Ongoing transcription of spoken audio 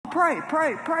pray,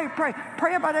 pray, pray, pray.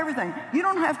 Pray about everything. You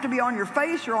don't have to be on your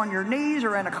face or on your knees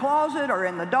or in a closet or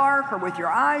in the dark or with your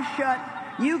eyes shut.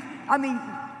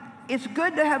 It's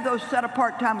good to have those set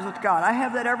apart times with God. I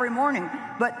have that every morning.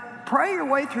 But pray your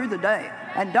way through the day.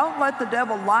 And don't let the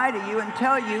devil lie to you and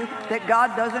tell you that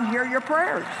God doesn't hear your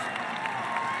prayers.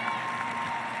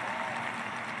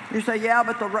 You say, yeah,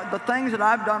 but the things that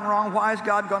I've done wrong, why is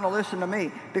God going to listen to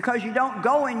me? Because you don't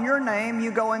go in your name,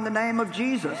 you go in the name of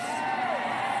Jesus.